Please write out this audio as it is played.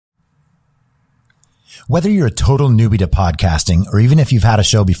Whether you're a total newbie to podcasting or even if you've had a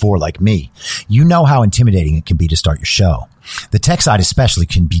show before like me, you know how intimidating it can be to start your show. The tech side especially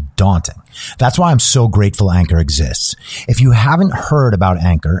can be daunting. That's why I'm so grateful Anchor exists. If you haven't heard about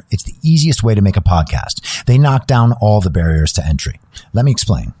Anchor, it's the easiest way to make a podcast. They knock down all the barriers to entry. Let me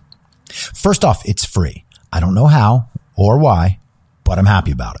explain. First off, it's free. I don't know how or why, but I'm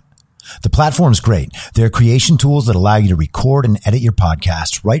happy about it. The platform's great. There are creation tools that allow you to record and edit your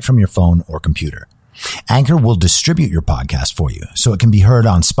podcast right from your phone or computer. Anchor will distribute your podcast for you so it can be heard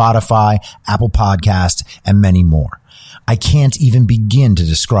on Spotify, Apple Podcast, and many more. I can't even begin to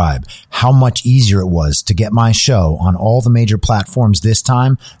describe how much easier it was to get my show on all the major platforms this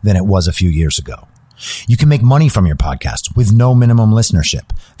time than it was a few years ago. You can make money from your podcast with no minimum listenership.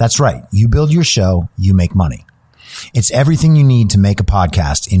 That's right. You build your show, you make money. It's everything you need to make a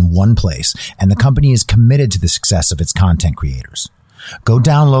podcast in one place, and the company is committed to the success of its content creators. Go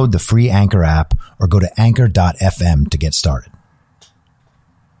download the free Anchor app or go to anchor.fm to get started.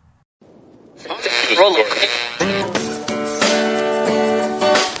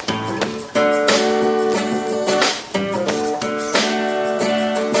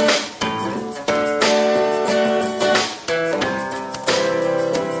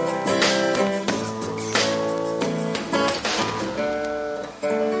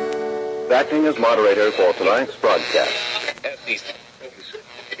 Acting as moderator for tonight's broadcast.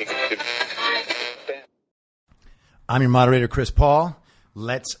 I'm your moderator, Chris Paul.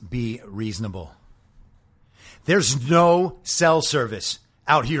 Let's be reasonable. There's no cell service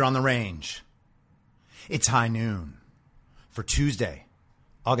out here on the range. It's high noon for Tuesday,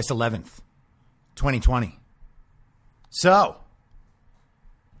 August 11th, 2020. So,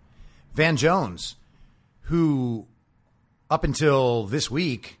 Van Jones, who up until this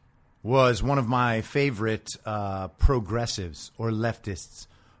week was one of my favorite progressives or leftists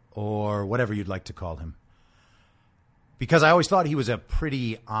or whatever you'd like to call him, because I always thought he was a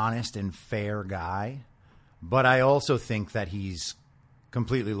pretty honest and fair guy, but I also think that he's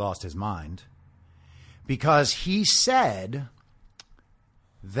completely lost his mind, because he said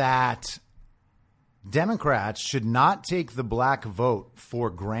that Democrats should not take the black vote for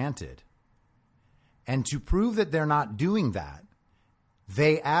granted. And to prove that they're not doing that,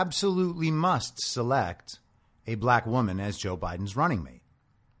 they absolutely must select a black woman as Joe Biden's running mate.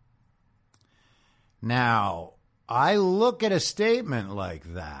 Now, I look at a statement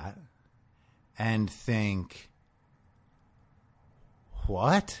like that and think,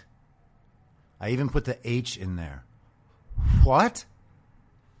 what? I even put the H in there. What?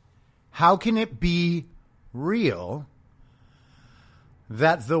 How can it be real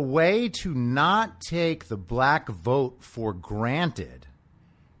that the way to not take the black vote for granted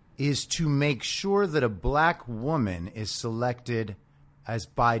is to make sure that a black woman is selected as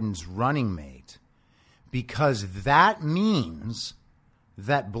Biden's running mate, because that means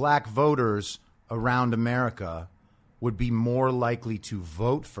that black voters around America would be more likely to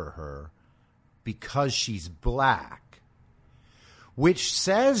vote for her because she's black, which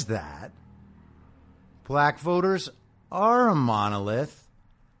says that black voters are a monolith,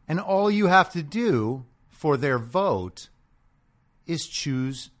 and all you have to do for their vote is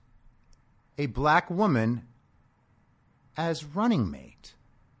choose a black woman as running mate.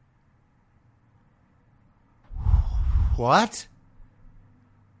 What?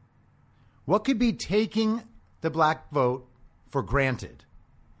 What could be taking the black vote for granted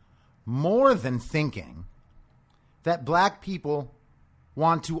more than thinking that black people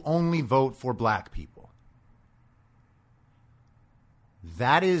want to only vote for black people?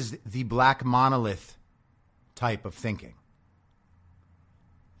 That is the black monolith type of thinking.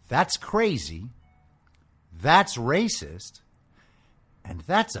 That's crazy. That's racist. And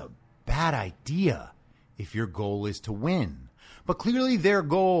that's a bad idea if your goal is to win. But clearly their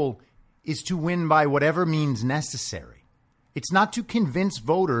goal is to win by whatever means necessary. It's not to convince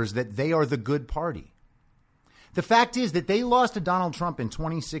voters that they are the good party. The fact is that they lost to Donald Trump in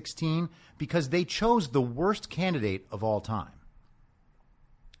 2016 because they chose the worst candidate of all time.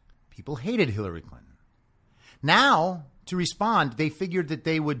 People hated Hillary Clinton. Now, to respond, they figured that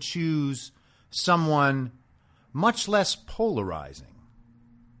they would choose someone much less polarizing.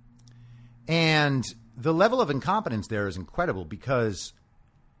 And the level of incompetence there is incredible, because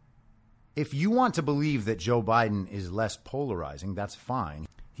if you want to believe that Joe Biden is less polarizing, that's fine.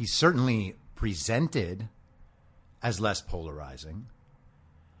 He's certainly presented as less polarizing.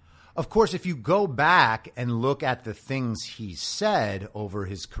 Of course, if you go back and look at the things he said over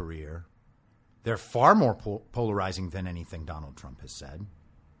his career, they're far more polarizing than anything Donald Trump has said.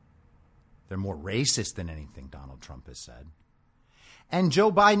 They're more racist than anything Donald Trump has said. And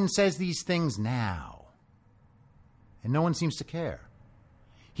Joe Biden says these things now. and no one seems to care.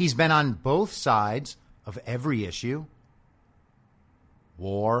 He's been on both sides of every issue: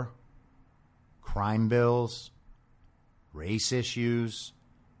 war, crime bills, race issues,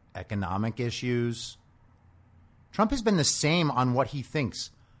 economic issues. Trump has been the same on what he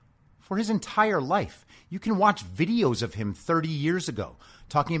thinks for his entire life. You can watch videos of him 30 years ago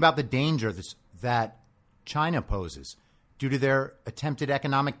talking about the danger that China poses due to their attempted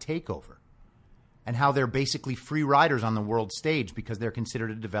economic takeover and how they're basically free riders on the world stage because they're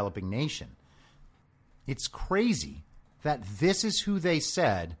considered a developing nation. It's crazy that this is who they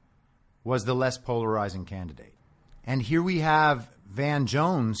said was the less polarizing candidate. And here we have Van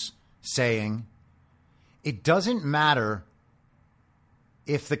Jones saying, it doesn't matter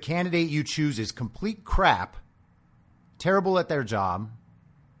if the candidate you choose is complete crap, terrible at their job,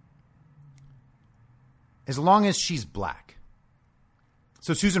 as long as she's black.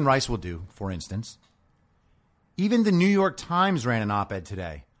 So Susan Rice will do, for instance. Even the New York Times ran an op-ed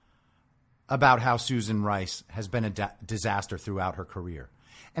today about how Susan Rice has been a disaster throughout her career.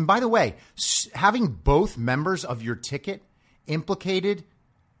 And by the way, having both members of your ticket implicated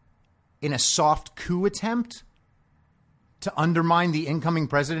in a soft coup attempt to undermine the incoming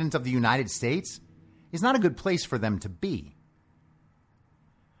president of the United States is not a good place for them to be.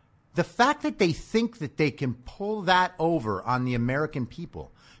 The fact that they think that they can pull that over on the American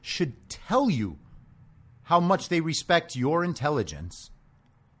people should tell you how much they respect your intelligence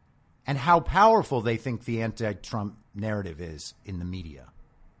and how powerful they think the anti-Trump narrative is in the media.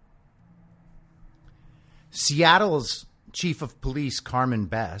 Seattle's chief of police, Carmen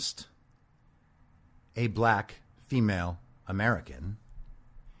Best, a black female American,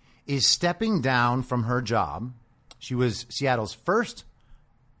 is stepping down from her job. She was Seattle's first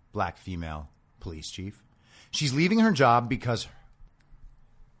black female police chief. She's leaving her job because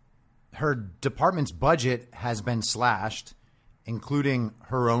her department's budget has been slashed, including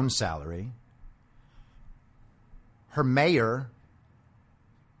her own salary. Her mayor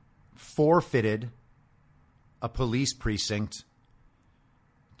forfeited a police precinct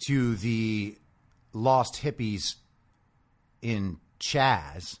to the lost hippies in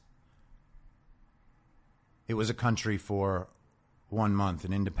Chaz. It was a country for 1 month,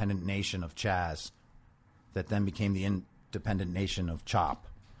 an independent nation of Chaz that then became the independent nation of Chop.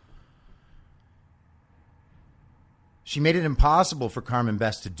 She made it impossible for Carmen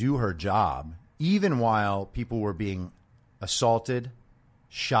Best to do her job, even while people were being assaulted,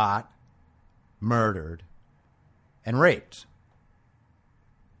 shot, murdered, and raped.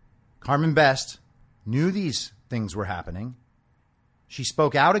 Carmen Best knew these things were happening. She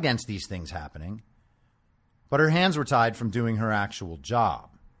spoke out against these things happening, but her hands were tied from doing her actual job.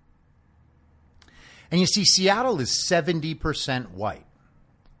 And you see, Seattle is 70% white.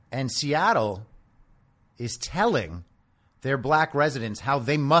 And Seattle is telling their black residents how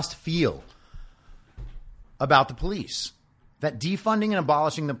they must feel about the police. That defunding and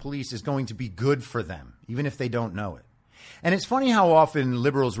abolishing the police is going to be good for them, even if they don't know it. And it's funny how often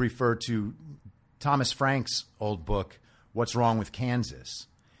liberals refer to Thomas Frank's old book, What's Wrong with Kansas?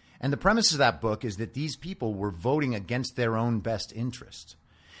 And the premise of that book is that these people were voting against their own best interest.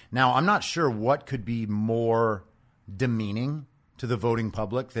 Now, I'm not sure what could be more demeaning to the voting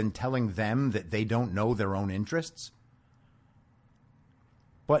public than telling them that they don't know their own interests.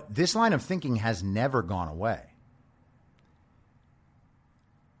 But this line of thinking has never gone away.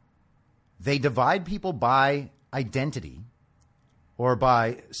 They divide people by identity or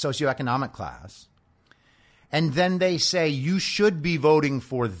by socioeconomic class. And then they say you should be voting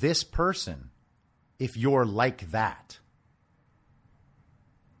for this person if you're like that.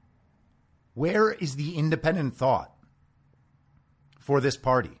 Where is the independent thought for this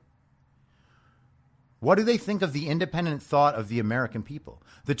party? What do they think of the independent thought of the American people?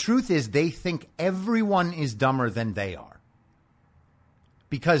 The truth is they think everyone is dumber than they are.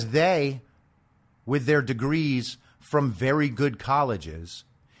 Because they, with their degrees from very good colleges,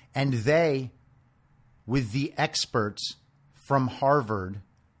 and they, with the experts from Harvard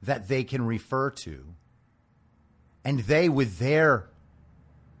that they can refer to, and they, with their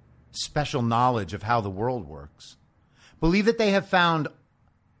special knowledge of how the world works, believe that they have found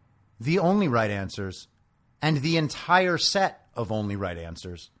the only right answers and the entire set of only right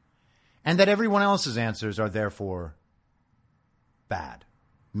answers, and that everyone else's answers are therefore bad,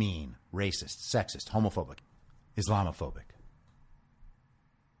 mean, racist, sexist, homophobic, Islamophobic.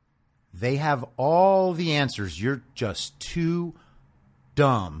 They have all the answers. You're just too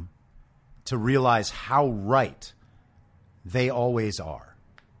dumb to realize how right they always are.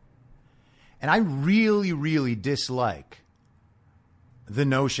 And I really, really dislike the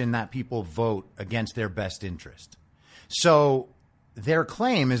notion that people vote against their best interest. So their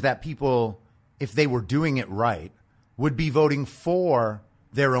claim is that people, if they were doing it right, would be voting for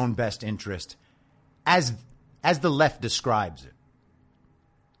their own best interest as the left describes it.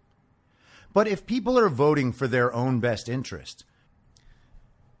 But if people are voting for their own best interest,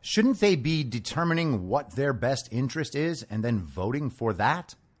 shouldn't they be determining what their best interest is and then voting for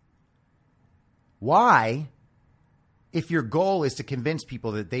that? Why, if your goal is to convince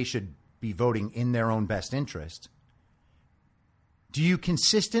people that they should be voting in their own best interest, do you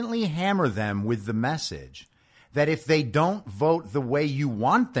consistently hammer them with the message that if they don't vote the way you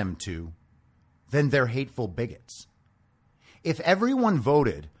want them to, then they're hateful bigots? If everyone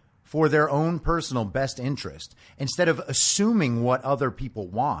voted for their own personal best interest instead of assuming what other people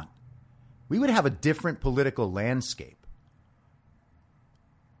want, we would have a different political landscape.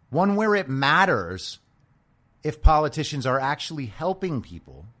 One where it matters if politicians are actually helping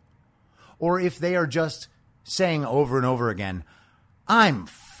people or if they are just saying over and over again, I'm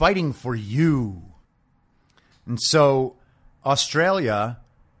fighting for you. And so Australia,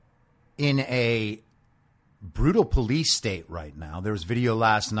 in a brutal police state right now, there was video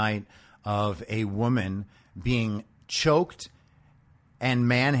last night of a woman being choked and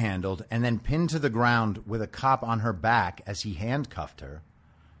manhandled and then pinned to the ground with a cop on her back as he handcuffed her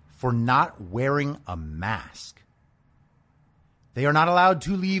for not wearing a mask. They are not allowed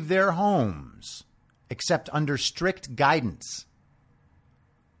to leave their homes except under strict guidance.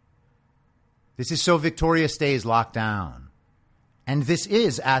 This is so Victoria stays locked down. And this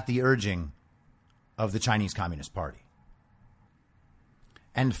is at the urging of the Chinese Communist Party.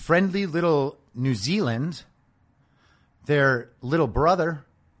 And friendly little New Zealand, their little brother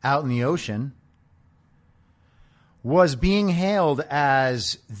out in the ocean, was being hailed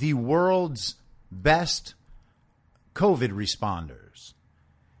as the world's best COVID responders.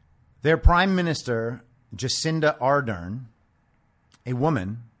 Their Prime Minister, Jacinda Ardern, a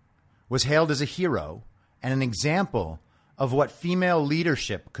woman, was hailed as a hero and an example of what female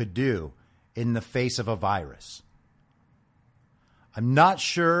leadership could do in the face of a virus. I'm not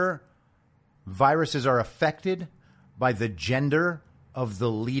sure viruses are affected by the gender of the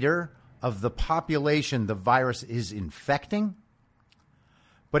leader of the population the virus is infecting,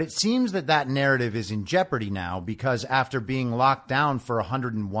 but it seems that that narrative is in jeopardy now because after being locked down for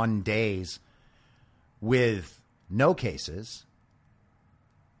 101 days with no cases,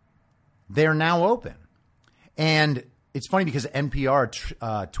 they're now open. And it's funny because NPR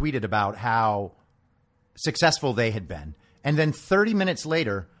tweeted about how successful they had been. And then 30 minutes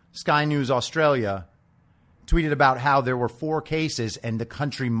later, Sky News Australia tweeted about how there were 4 cases and the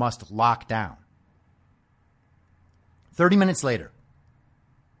country must lock down. 30 minutes later.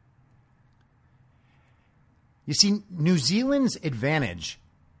 You see, New Zealand's advantage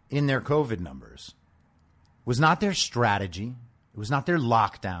in their COVID numbers was not their strategy. It was not their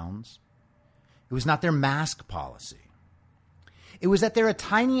lockdowns. It was not their mask policy. It was that they're a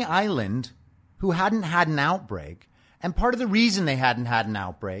tiny island who hadn't had an outbreak. And part of the reason they hadn't had an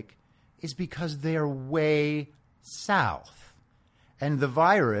outbreak is because they're way south. And the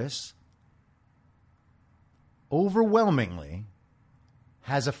virus overwhelmingly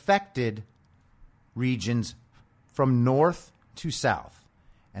has affected regions from north to south.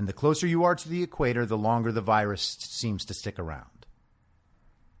 And the closer you are to the equator, the longer the virus seems to stick around,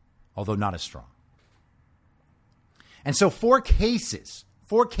 although not as strong. And so 4 cases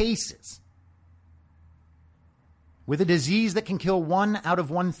with a disease that can kill 1 out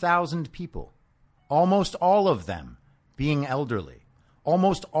of 1,000 people, almost all of them being elderly,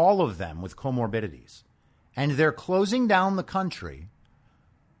 almost all of them with comorbidities. And they're closing down the country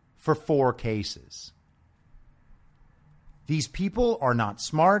for 4 cases. These people are not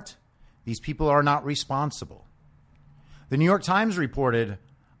smart. These people are not responsible. The New York Times reported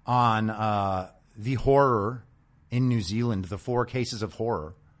on the horror in New Zealand, the 4 cases of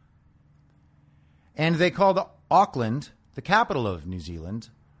horror. And they called Auckland the capital of New Zealand,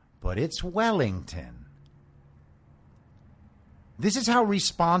 but it's Wellington. This is how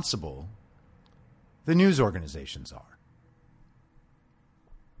responsible the news organizations are.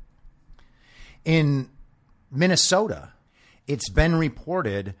 In Minnesota, it's been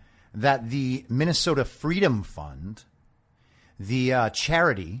reported that the Minnesota Freedom Fund, the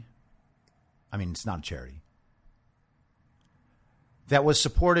charity, I mean, it's not a charity, that was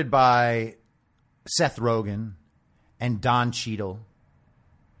supported by Seth Rogen and Don Cheadle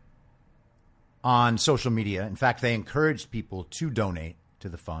on social media. In fact, they encouraged people to donate to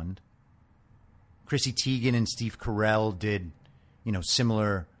the fund. Chrissy Teigen and Steve Carell did,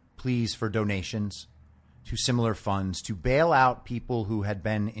 similar pleas for donations to similar funds to bail out people who had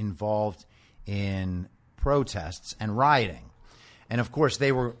been involved in protests and rioting. And of course,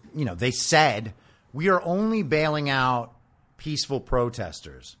 they said, we are only bailing out peaceful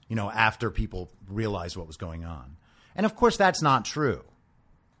protesters, after people realized what was going on. And of course, that's not true.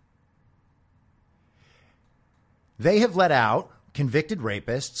 They have let out convicted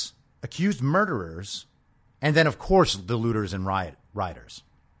rapists, accused murderers, and then, of course, the looters and rioters.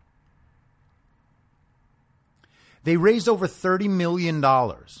 They raised over $30 million,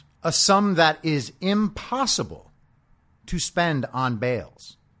 a sum that is impossible to spend on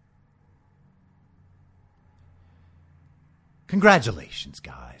bails. Congratulations,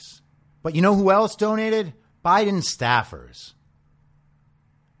 guys. But you know who else donated? Biden staffers.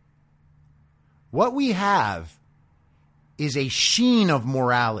 What we have is a sheen of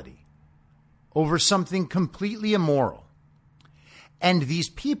morality over something completely immoral. And these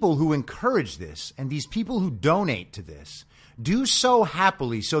people who encourage this and these people who donate to this do so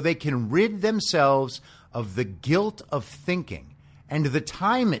happily so they can rid themselves of the guilt of thinking and the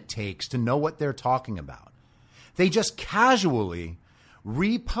time it takes to know what they're talking about. They just casually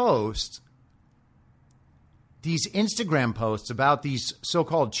repost these Instagram posts about these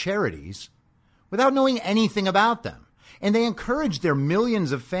so-called charities without knowing anything about them. And they encourage their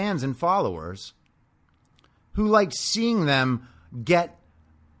millions of fans and followers who like seeing them get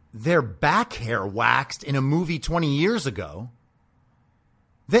their back hair waxed in a movie 20 years ago,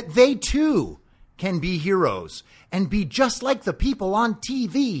 that they too can be heroes and be just like the people on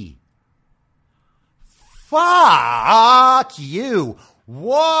TV. Fuck you.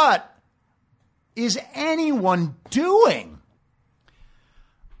 What is anyone doing?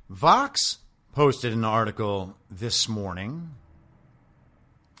 Vox posted an article this morning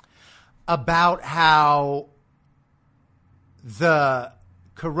about how the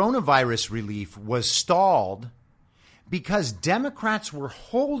coronavirus relief was stalled because Democrats were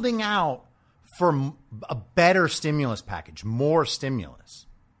holding out for a better stimulus package, more stimulus.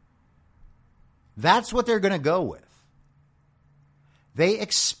 That's what they're going to go with. They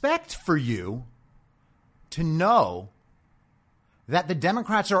expect for you to know that the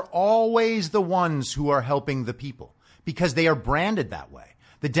Democrats are always the ones who are helping the people because they are branded that way.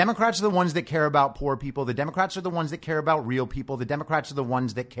 The Democrats are the ones that care about poor people. The Democrats are the ones that care about real people. The Democrats are the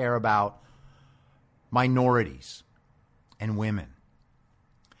ones that care about minorities and women.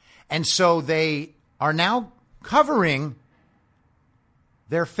 And so they are now covering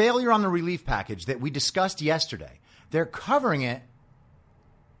their failure on the relief package that we discussed yesterday. They're covering it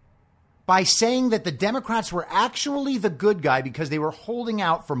by saying that the Democrats were actually the good guy because they were holding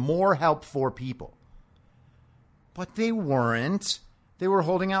out for more help for people. But they weren't. They were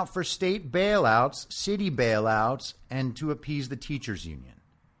holding out for state bailouts, city bailouts, and to appease the teachers union.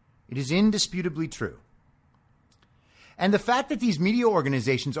 It is indisputably true. And the fact that these media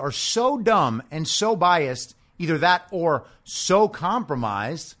organizations are so dumb and so biased, either that or so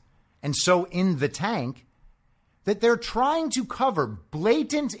compromised and so in the tank, that they're trying to cover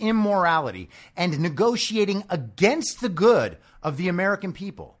blatant immorality and negotiating against the good of the American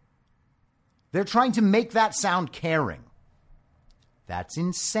people. They're trying to make that sound caring. That's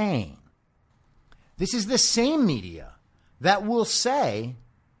insane. This is the same media that will say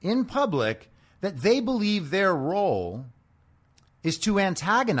in public that they believe their role is to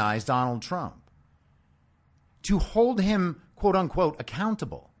antagonize Donald Trump, to hold him, quote unquote,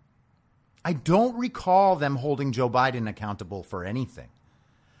 accountable. I don't recall them holding Joe Biden accountable for anything.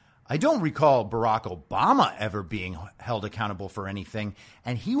 I don't recall Barack Obama ever being held accountable for anything,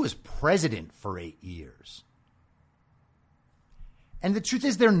 and he was president for 8 years. And the truth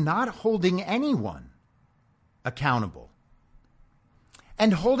is, they're not holding anyone accountable.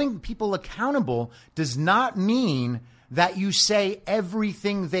 And holding people accountable does not mean that you say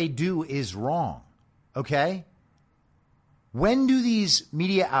everything they do is wrong, okay? When do these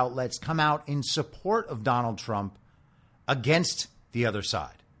media outlets come out in support of Donald Trump against the other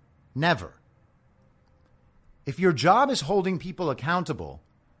side? Never. If your job is holding people accountable,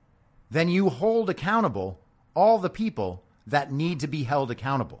 then you hold accountable all the people that need to be held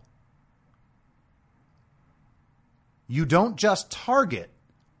accountable. You don't just target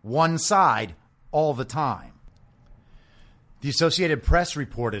one side all the time. The Associated Press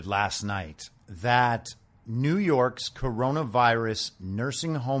reported last night that New York's coronavirus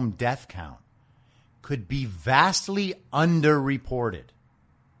nursing home death count could be vastly underreported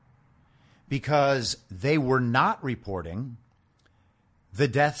because they were not reporting the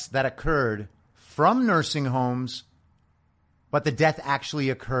deaths that occurred from nursing homes, but the death actually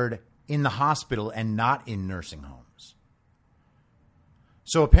occurred in the hospital and not in nursing homes.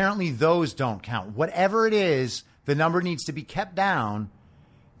 So apparently those don't count. Whatever it is, the number needs to be kept down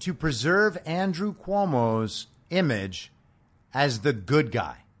to preserve Andrew Cuomo's image as the good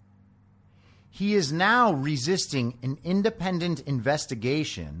guy. He is now resisting an independent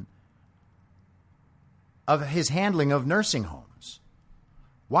investigation of his handling of nursing homes.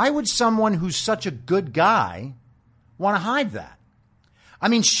 Why would someone who's such a good guy want to hide that? I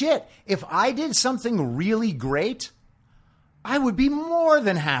mean, shit, if I did something really great, I would be more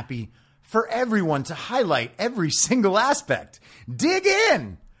than happy for everyone to highlight every single aspect. Dig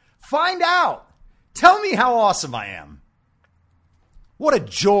in. Find out. Tell me how awesome I am. What a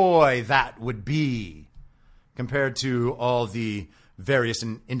joy that would be compared to all the various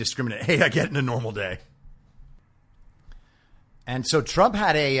and indiscriminate hate I get in a normal day. And so Trump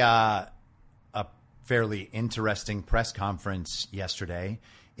had a fairly interesting press conference yesterday.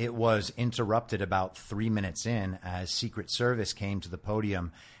 It was interrupted about 3 minutes in as Secret Service came to the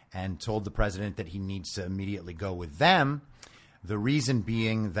podium and told the president that he needs to immediately go with them. The reason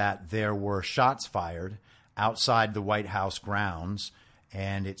being that there were shots fired outside the White House grounds,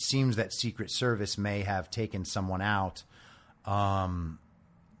 and it seems that Secret Service may have taken someone out.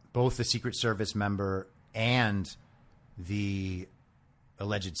 Both the Secret Service member and the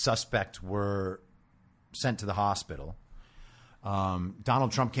alleged suspect were sent to the hospital.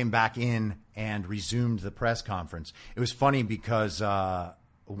 Donald Trump came back in and resumed the press conference. It was funny because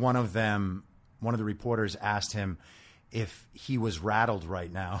one of the reporters asked him if he was rattled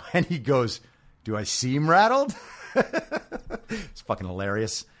right now. And he goes, "Do I seem rattled?" It's fucking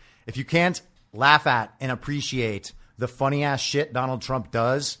hilarious. If you can't laugh at and appreciate the funny ass shit Donald Trump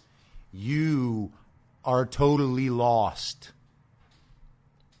does, you are totally lost.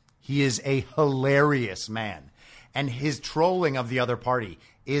 He is a hilarious man, and his trolling of the other party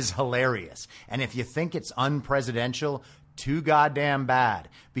is hilarious. And if you think it's unpresidential, too goddamn bad,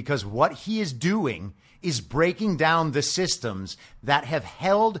 because what he is doing is breaking down the systems that have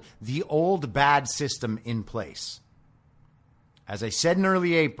held the old bad system in place. As I said in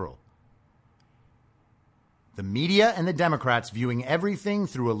early April, the media and the Democrats viewing everything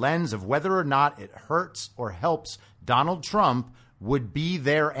through a lens of whether or not it hurts or helps Donald Trump would be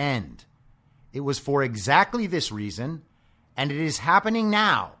their end. It was for exactly this reason, and it is happening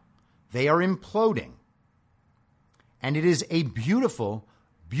now. They are imploding. And it is a beautiful,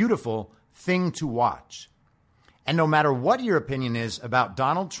 beautiful thing to watch. And no matter what your opinion is about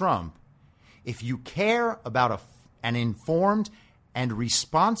Donald Trump, if you care about an informed and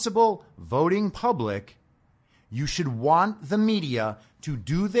responsible voting public, you should want the media to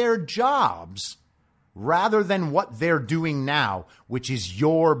do their jobs rather than what they're doing now, which is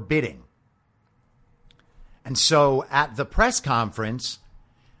your bidding. And so at the press conference,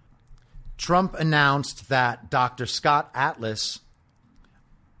 Trump announced that Dr. Scott Atlas,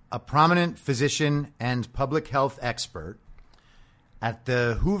 a prominent physician and public health expert at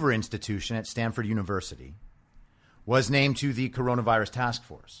the Hoover Institution at Stanford University, was named to the coronavirus task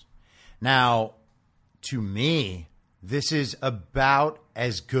force. Now, to me, this is about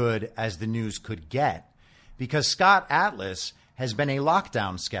as good as the news could get, because Scott Atlas has been a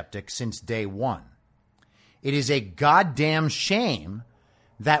lockdown skeptic since day one. It is a goddamn shame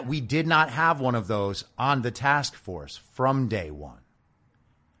that we did not have one of those on the task force from day one.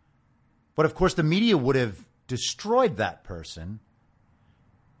 But of course, the media would have destroyed that person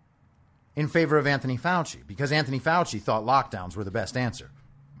in favor of Anthony Fauci, because Anthony Fauci thought lockdowns were the best answer.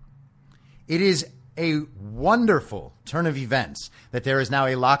 It is a wonderful turn of events that there is now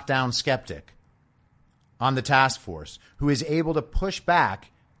a lockdown skeptic on the task force who is able to push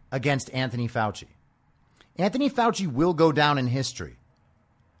back against Anthony Fauci. Anthony Fauci will go down in history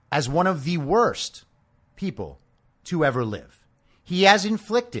as one of the worst people to ever live. He has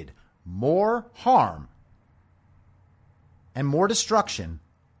inflicted more harm and more destruction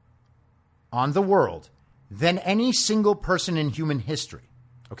on the world than any single person in human history.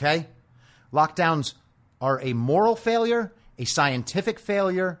 Okay? Lockdowns are a moral failure, a scientific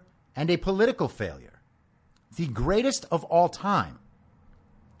failure, and a political failure. The greatest of all time.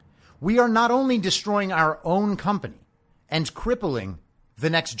 We are not only destroying our own company and crippling the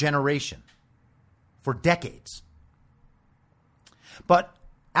next generation for decades, but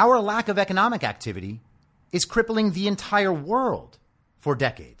our lack of economic activity is crippling the entire world for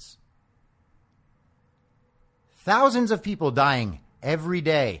decades. Thousands of people dying every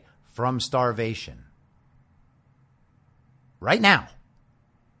day from starvation. Right now,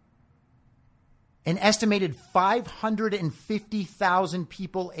 an estimated 550,000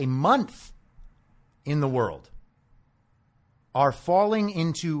 people a month in the world are falling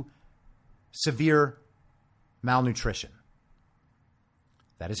into severe malnutrition.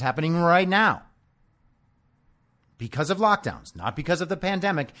 That is happening right now. because of lockdowns, not because of the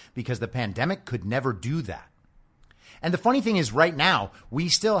pandemic, because the pandemic could never do that. And the funny thing is right now, we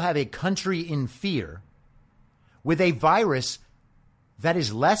still have a country in fear with a virus that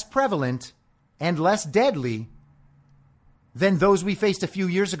is less prevalent and less deadly than those we faced a few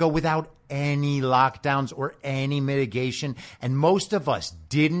years ago without any lockdowns or any mitigation. And most of us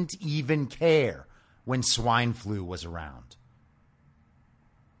didn't even care when swine flu was around.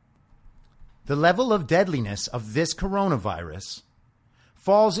 The level of deadliness of this coronavirus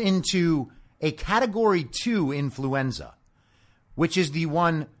falls into a category 2 influenza, which is the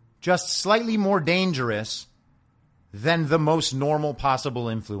one just slightly more dangerous than the most normal possible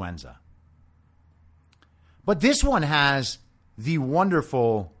influenza. But this one has the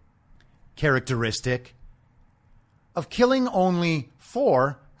wonderful characteristic of killing only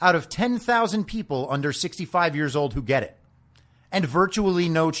 4 out of 10,000 people under 65 years old who get it, and virtually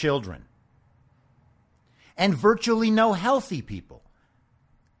no children, and virtually no healthy people.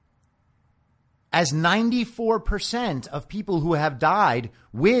 As 94% of people who have died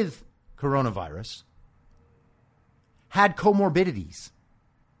with coronavirus had comorbidities.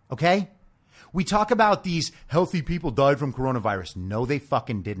 Okay? We talk about these healthy people died from coronavirus. No, they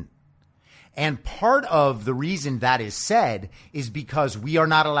fucking didn't. And part of the reason that is said is because we are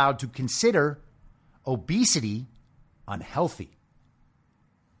not allowed to consider obesity unhealthy.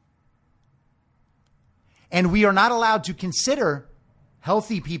 And we are not allowed to consider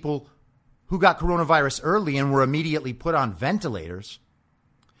healthy people who got coronavirus early and were immediately put on ventilators.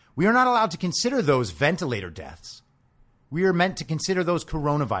 We are not allowed to consider those ventilator deaths. We are meant to consider those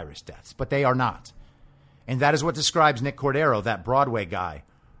coronavirus deaths, but they are not. And that is what describes Nick Cordero, that Broadway guy,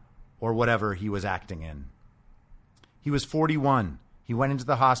 or whatever he was acting in. He was 41. He went into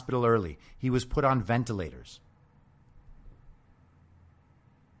the hospital early. He was put on ventilators.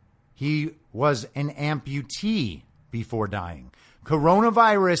 He was an amputee before dying.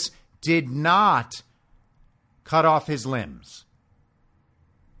 Coronavirus did not cut off his limbs.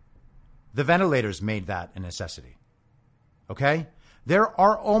 The ventilators made that a necessity. Okay? There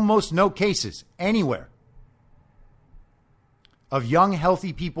are almost no cases anywhere of young,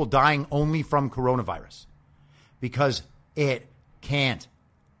 healthy people dying only from coronavirus because it can't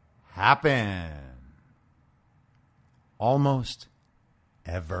happen. Almost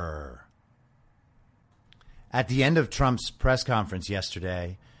ever. At the end of Trump's press conference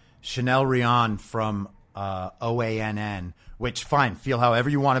yesterday, Chanel Rion from OANN, which, fine, feel however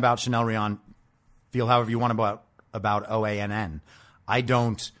you want about Chanel Rion, feel however you want about OANN. I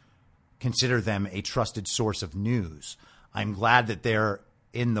don't consider them a trusted source of news. I'm glad that they're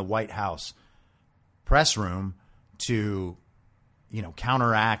in the White House press room to,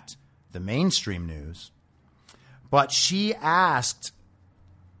 counteract the mainstream news. But she asked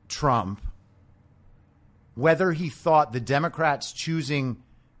Trump whether he thought the Democrats choosing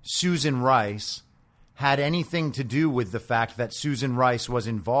Susan Rice had anything to do with the fact that Susan Rice was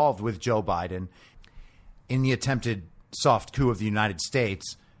involved with Joe Biden in the attempted soft coup of the United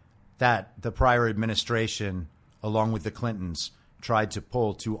States that the prior administration, along with the Clintons, tried to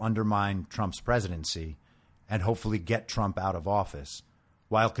pull to undermine Trump's presidency and hopefully get Trump out of office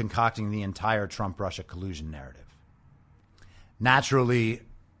while concocting the entire Trump-Russia collusion narrative. Naturally,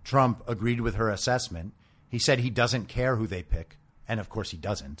 Trump agreed with her assessment. He said he doesn't care who they pick, and of course he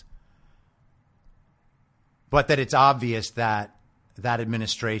doesn't. But that it's obvious that that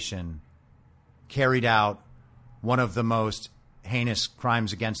administration carried out one of the most heinous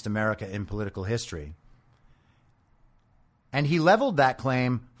crimes against America in political history. And he leveled that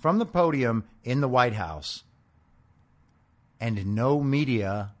claim from the podium in the White House, and no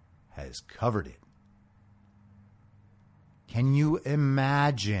media has covered it. Can you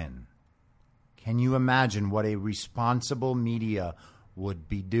imagine? Can you imagine what a responsible media would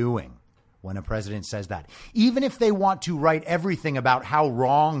be doing when a president says that? Even if they want to write everything about how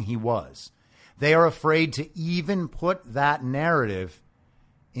wrong he was, they are afraid to even put that narrative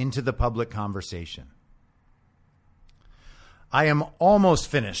into the public conversation. I am almost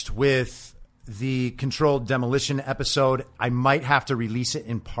finished with the controlled demolition episode. I might have to release it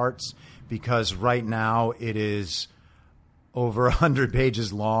in parts because right now it is over 100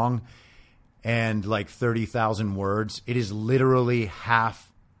 pages long and like 30,000 words. It is literally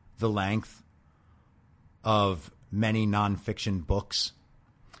half the length of many nonfiction books.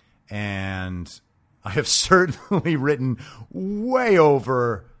 And I have certainly written way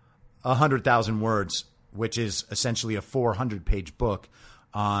over 100,000 words, which is essentially a 400-page book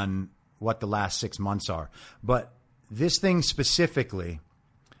on what the last 6 months are. But this thing specifically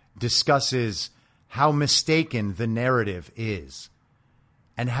discusses how mistaken the narrative is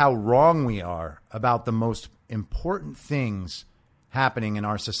and how wrong we are about the most important things happening in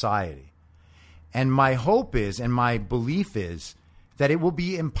our society. And my hope is, and my belief is, that it will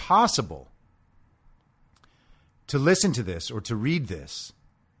be impossible to listen to this or to read this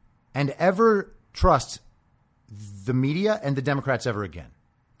and ever trust the media and the Democrats ever again.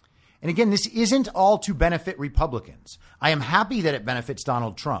 And again, this isn't all to benefit Republicans. I am happy that it benefits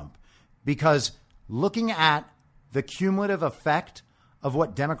Donald Trump, because looking at the cumulative effect of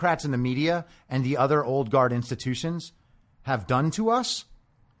what Democrats in the media and the other old guard institutions have done to us,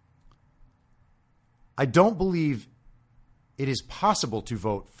 I don't believe it is possible to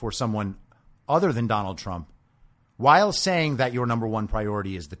vote for someone other than Donald Trump while saying that your number one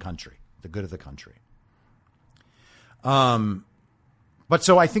priority is the country, the good of the country. But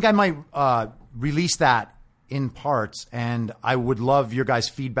so I think I might release that in parts, and I would love your guys'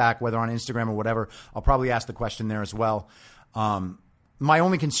 feedback, whether on Instagram or whatever. I'll probably ask the question there as well. My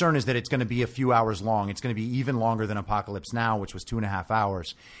only concern is that it's going to be a few hours long. It's going to be even longer than Apocalypse Now, which was 2.5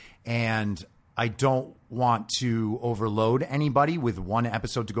 hours. And I don't want to overload anybody with one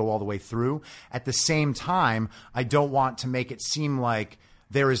episode to go all the way through. At the same time, I don't want to make it seem like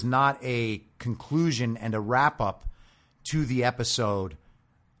there is not a conclusion and a wrap up to the episode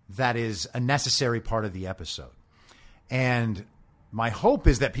that is a necessary part of the episode. And my hope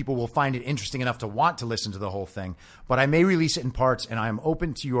is that people will find it interesting enough to want to listen to the whole thing, but I may release it in parts, and I am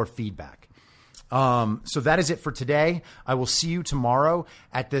open to your feedback. So that is it for today. I will see you tomorrow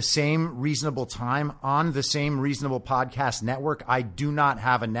at the same reasonable time on the same Reasonable Podcast Network. I do not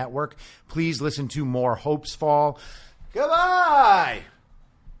have a network. Please listen to More Hopes Fall. Goodbye.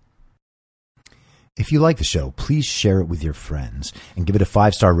 If you like the show, please share it with your friends and give it a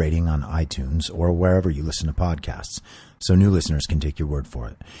 5-star rating on iTunes or wherever you listen to podcasts, so new listeners can take your word for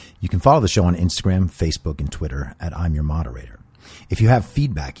it. You can follow the show on Instagram, Facebook, and Twitter at I'm Your Moderator. If you have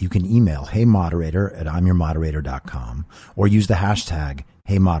feedback, you can email heymoderator@imyourmoderator.com or use the hashtag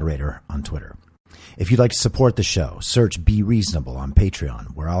heymoderator on Twitter. If you'd like to support the show, search Be Reasonable on Patreon,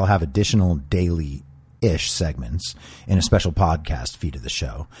 where I'll have additional daily-ish segments in a special podcast feed of the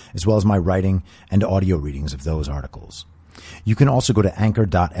show, as well as my writing and audio readings of those articles. You can also go to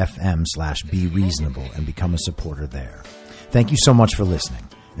anchor.fm/BeReasonable and become a supporter there. Thank you so much for listening.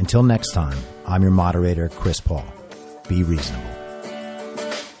 Until next time, I'm your moderator, Chris Paul. Be reasonable.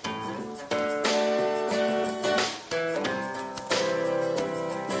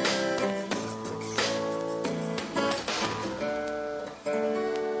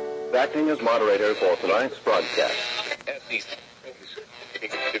 Acting as moderator for tonight's broadcast.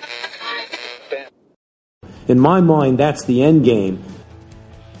 In my mind, that's the end game.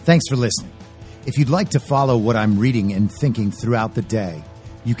 Thanks for listening. If you'd like to follow what I'm reading and thinking throughout the day,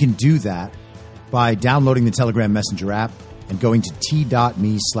 you can do that by downloading the Telegram Messenger app and going to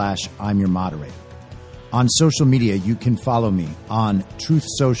t.me/I'm your moderator. On social media, you can follow me on Truth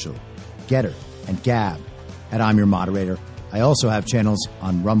Social, Getter, and Gab at I'm your moderator. I also have channels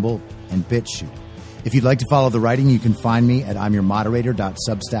on Rumble and BitChute. If you'd like to follow the writing, you can find me at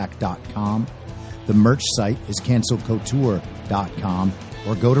imyourmoderator.substack.com. The merch site is cancelcouture.com,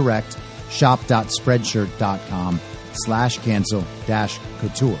 or go direct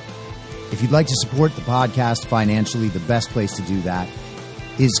shop.spreadshirt.com/cancel-couture. If you'd like to support the podcast financially, the best place to do that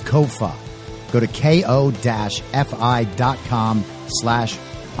is Ko-Fi. Go to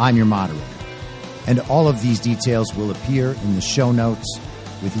ko-fi.com/I'm your moderator. And all of these details will appear in the show notes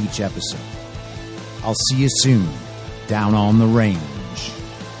with each episode. I'll see you soon down on the range.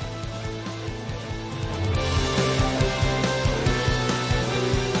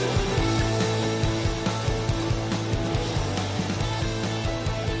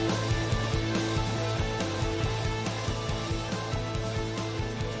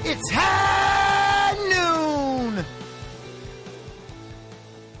 It's